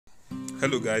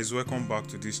Hello guys, welcome back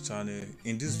to this channel.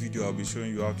 In this video I'll be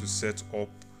showing you how to set up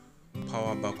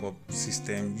power backup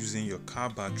system using your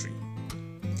car battery.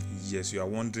 Yes, you are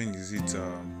wondering, is it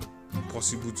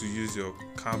possible to use your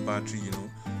car battery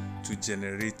to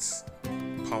generate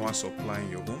power supply in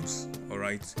your homes?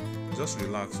 Alright, just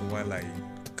relax while I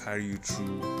carry you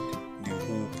through the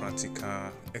whole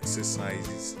practical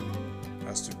exercises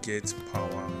as to get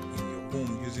power in your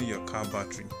home using your car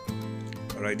battery.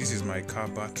 Alright, this is my car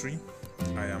battery.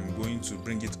 I am going to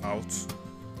bring it out,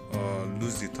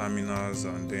 lose the terminals,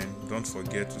 and then don't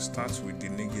forget to start with the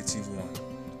negative one.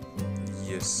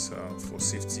 Yes, for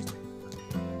safety.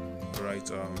 Alright,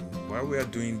 while we are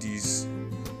doing this,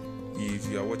 if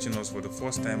you are watching us for the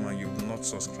first time and you've not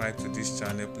subscribed to this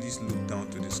channel, please look down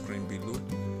to the screen below.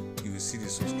 You will see the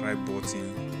subscribe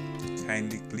button.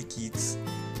 Kindly click it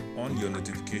on your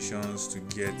notifications to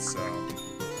get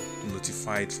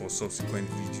notified for subsequent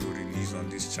video release on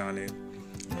this channel,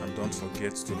 and don't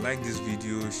forget to like this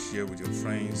video, share with your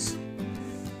friends.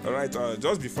 Alright,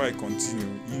 just before I continue,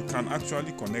 you can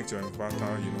actually connect your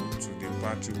inverter to the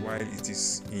battery while it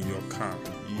is in your car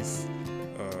if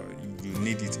you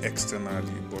need it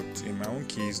externally, but in my own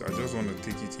case I just want to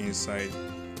take it inside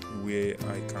where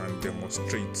I can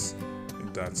demonstrate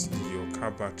that your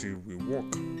car battery will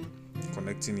work,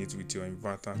 connecting it with your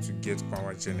inverter to get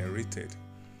power generated.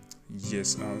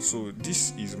 Yes, so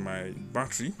this is my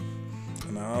battery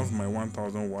and I have my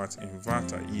 1000 watt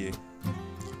inverter here.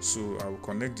 So I will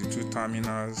connect the two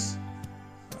terminals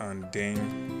and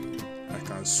then I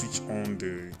can switch on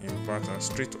the inverter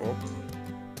straight up.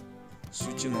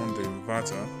 Switching on the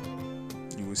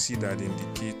inverter, you will see that the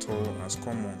indicator has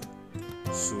come on.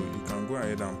 So you can go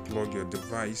ahead and plug your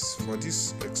device. For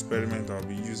this experiment I'll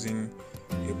be using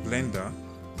a blender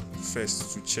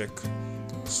first to check.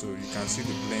 So you can see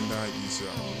the blender is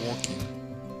working.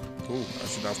 Oh, I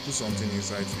should have put something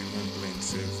inside to even blend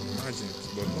self. Imagine,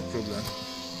 but no problem.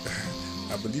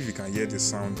 I believe you can hear the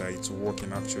sound that it's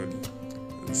working actually.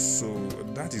 So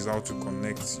that is how to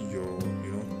connect your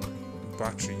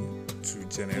battery to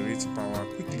generate power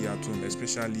quickly at home,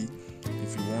 especially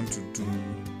if you want to do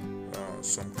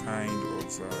some kind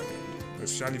of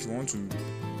especially if you want to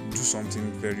do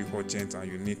something very urgent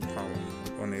and you need power,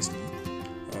 honestly.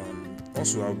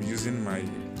 Also, I'll be using my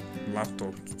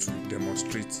laptop to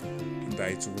demonstrate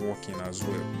that it's working as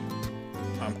well.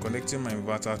 I'm connecting my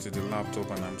inverter to the laptop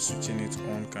and I'm switching it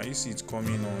on. Can you see it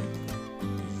coming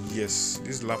on? Yes,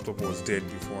 this laptop was dead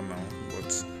before now,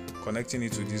 but connecting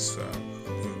it to this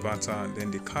inverter and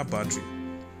then the car battery,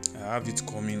 I have it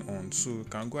coming on. So you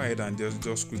can go ahead and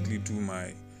just quickly do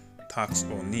my tasks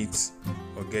on it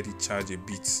or get it charged a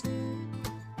bit.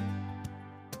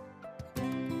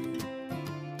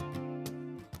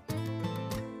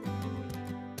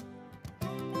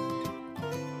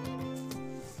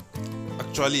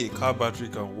 Actually, a car battery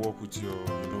can work with your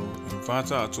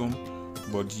inverter at home,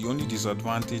 but the only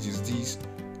disadvantage is this: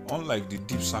 unlike the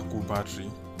deep circle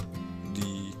battery,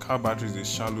 the car battery is a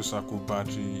shallow circle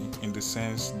battery in the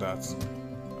sense that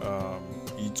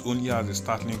it only has a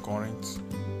starting current,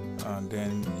 and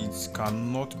then it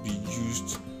cannot be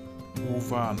used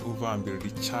over and over and be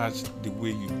recharged the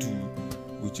way you do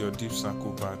with your deep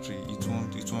circle battery. It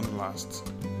won't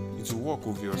last. It will work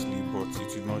obviously, but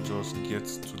it will not just get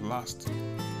to last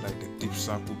like the deep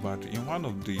circle battery. In one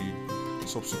of the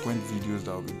subsequent videos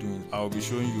that I'll be doing, I'll be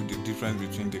showing you the difference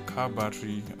between the car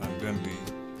battery and then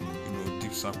the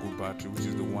deep circle battery, which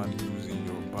is the one you use in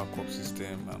your backup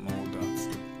system and all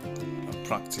that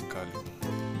practically.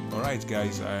 Alright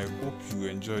guys, I hope you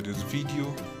enjoyed this video,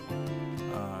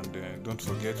 and don't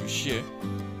forget to share,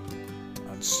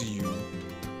 and see you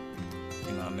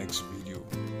in our next video.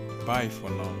 Bye for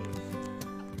now.